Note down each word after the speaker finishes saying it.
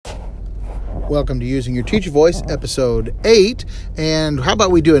Welcome to Using Your Teacher Voice, episode 8. And how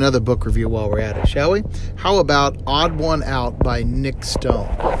about we do another book review while we're at it, shall we? How about Odd One Out by Nick Stone?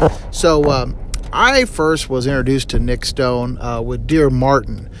 So, I first was introduced to Nick Stone with Dear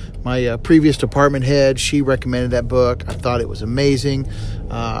Martin. My previous department head, she recommended that book. I thought it was amazing.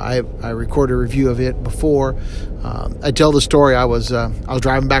 I recorded a review of it before. I tell the story. I was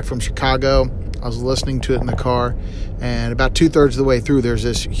driving back from Chicago. I was listening to it in the car, and about 2/3 of the way through, there's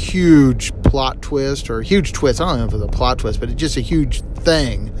this huge plot twist, or huge twist. I don't know if it's a plot twist, but it's just a huge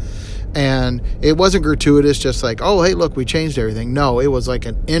thing. And it wasn't gratuitous, just like, oh, hey, look, we changed everything. No, it was like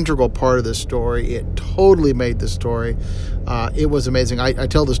an integral part of the story. It totally made the story. It was amazing. I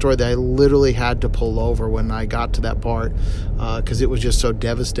tell the story that I literally had to pull over when I got to that part because it was just so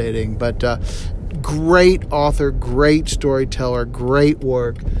devastating. But great author, great storyteller, great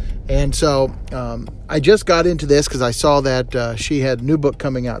work. And so I just got into this because I saw that she had a new book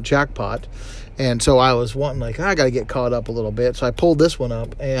coming out, Jackpot. And so I was wanting, like, I got to get caught up a little bit. So I pulled this one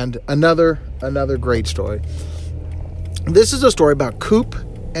up, and another great story. This is a story about Coop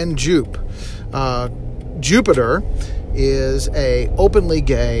and Jupe. Jupiter is a openly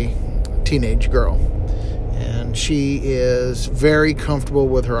gay teenage girl, and she is very comfortable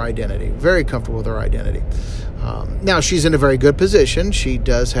with her identity. Now, she's in a very good position. She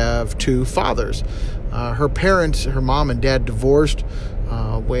does have two fathers. Her parents, her mom and dad, divorced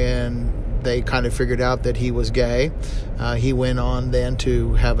when they kind of figured out that he was gay. He went on then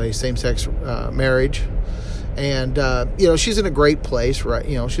to have a same-sex marriage. And, she's in a great place, right?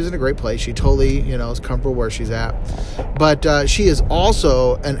 She's in a great place. She totally, is comfortable where she's at. But she is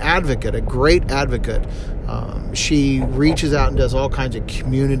also an advocate, a great advocate. She reaches out and does all kinds of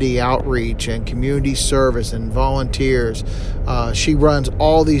community outreach and community service and volunteers. She runs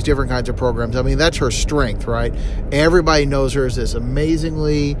all these different kinds of programs. I mean, that's her strength, right? Everybody knows her as this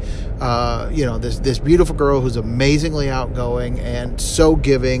amazingly, this beautiful girl who's amazingly outgoing and so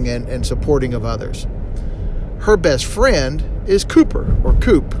giving and supporting of others. Her best friend is Cooper, or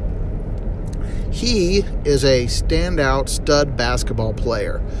Coop. He is a standout stud basketball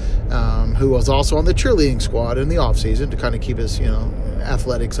player who was also on the cheerleading squad in the offseason to kind of keep his,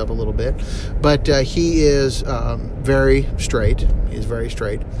 athletics up a little bit. But he is very straight. He's very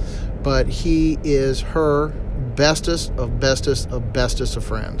straight. But he is her bestest of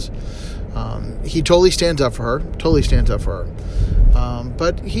friends. He totally stands up for her.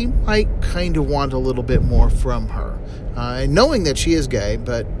 But he might kind of want a little bit more from her. And knowing that she is gay,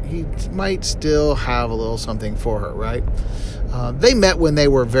 but he might still have a little something for her, right? They met when they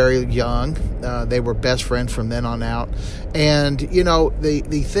were very young. They were best friends from then on out. And,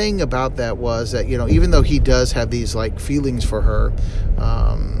 the thing about that was that, even though he does have these, feelings for her,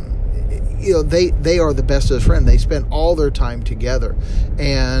 they are the best of friends. They spend all their time together.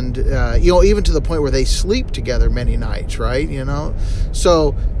 And, even to the point where they sleep together many nights, right?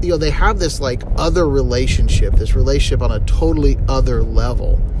 So, they have this, other relationship, this relationship on a totally other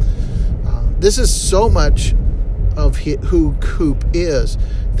level. This is so much of who Coop is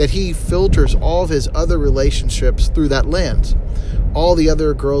that he filters all of his other relationships through that lens. All the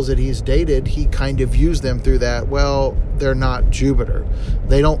other girls that he's dated, he kind of views them through that, well, they're not Jupiter.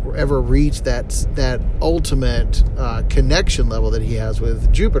 They don't ever reach that ultimate connection level that he has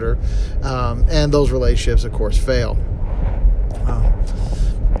with Jupiter. And those relationships, of course, fail.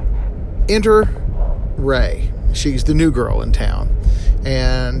 Enter Ray. She's the new girl in town.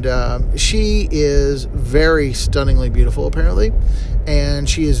 And she is very stunningly beautiful, apparently. And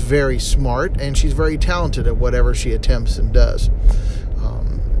she is very smart, and she's very talented at whatever she attempts and does.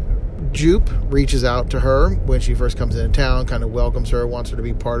 Jupe reaches out to her when she first comes into town, kind of welcomes her, wants her to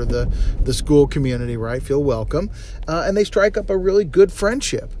be part of the school community, right? Feel welcome. And they strike up a really good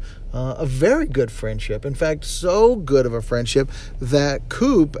friendship. A very good friendship. In fact, so good of a friendship that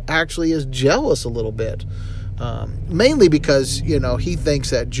Coop actually is jealous a little bit. Mainly because, he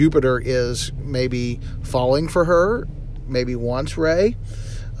thinks that Jupiter is maybe falling for her, maybe wants Ray.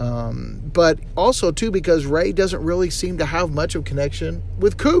 But also, too, because Ray doesn't really seem to have much of a connection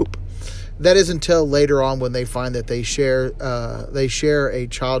with Coop. That is until later on when they find that they share a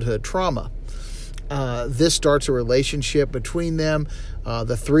childhood trauma. This starts a relationship between them.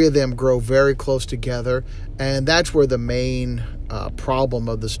 The three of them grow very close together, and that's where the main problem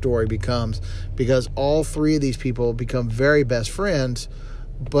of the story becomes, because all three of these people become very best friends,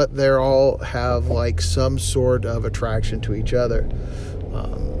 but they all have some sort of attraction to each other.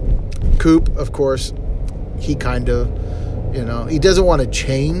 Coop, of course, he kind of, he doesn't want to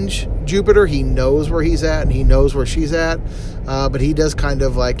change Jupiter. He knows where he's at and he knows where she's at. But he does kind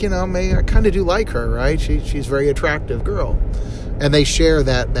of I kind of do like her, right? She's a very attractive girl. and they share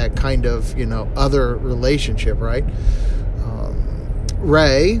that kind of, other relationship, right?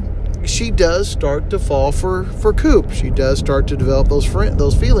 Ray, she does start to fall for Coop. She does start to develop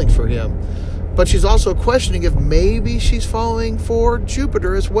those feelings for him. But she's also questioning if maybe she's falling for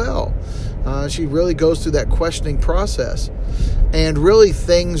Jupiter as well. She really goes through that questioning process. And really,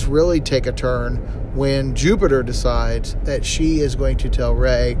 things really take a turn when Jupiter decides that she is going to tell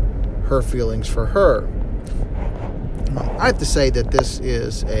Ray her feelings for her. I have to say that this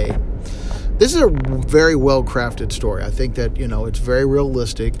is a very well-crafted story. I think that, it's very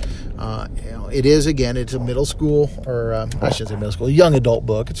realistic. It is, again, it's a middle school, or I shouldn't say middle school, a young adult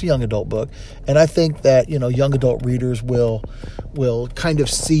book. It's a young adult book. And I think that, young adult readers will kind of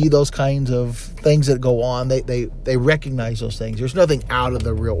see those kinds of things that go on. They recognize those things. There's nothing out of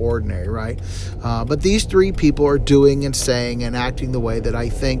the real ordinary, right? But these three people are doing and saying and acting the way that I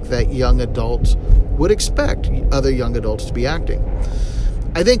think that young adults would expect other young adults to be acting.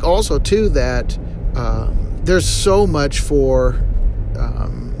 I think also, too, that there's so much for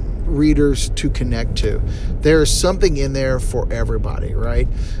readers to connect to. There's something in there for everybody, right?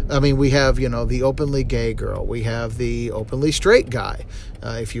 I mean, we have, the openly gay girl. We have the openly straight guy,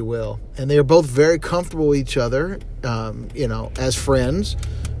 if you will. And they're both very comfortable with each other, as friends,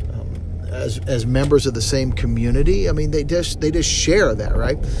 as members of the same community. I mean, they just share that,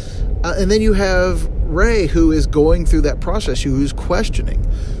 right? And then you have Ray, who is going through that process, who's questioning.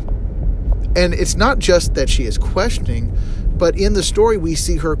 And it's not just that she is questioning, but in the story we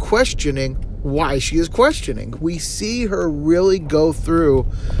see her questioning why she is questioning. We see her really go through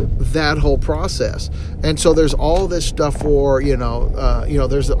that whole process. And so there's all this stuff for,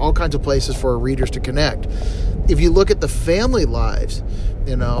 there's all kinds of places for readers to connect. If you look at the family lives,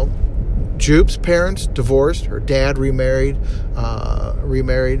 Jupe's parents divorced. Her dad remarried,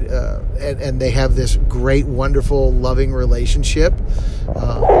 and they have this great, wonderful, loving relationship.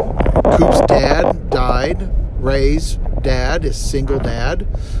 Coop's dad died. Ray's dad is single dad.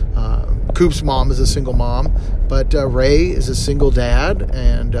 Coop's mom is a single mom, but Ray is a single dad,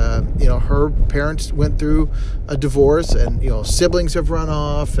 and her parents went through a divorce, and siblings have run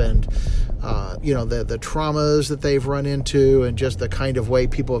off, and the traumas that they've run into, and just the kind of way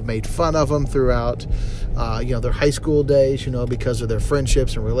people have made fun of them throughout, their high school days, because of their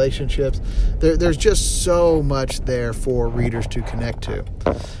friendships and relationships. There's just so much there for readers to connect to.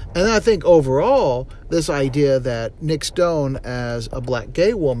 And I think overall, this idea that Nic Stone, as a black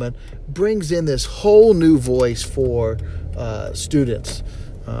gay woman, brings in this whole new voice for students.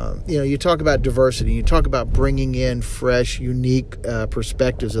 You talk about diversity, you talk about bringing in fresh, unique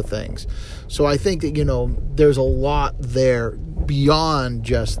perspectives of things. So I think that, there's a lot there beyond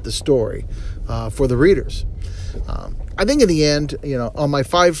just the story for the readers. I think in the end, on my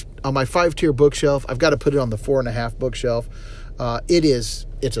 5-tier bookshelf, I've got to put it on the 4.5 bookshelf.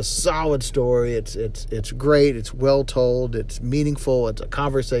 It's a solid story. It's great. It's well told. It's meaningful. It's a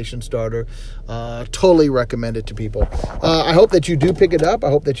conversation starter. Totally recommend it to people. I hope that you do pick it up. I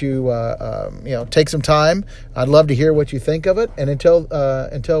hope that you take some time. I'd love to hear what you think of it. And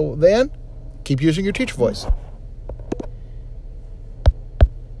until then, keep using your teacher voice.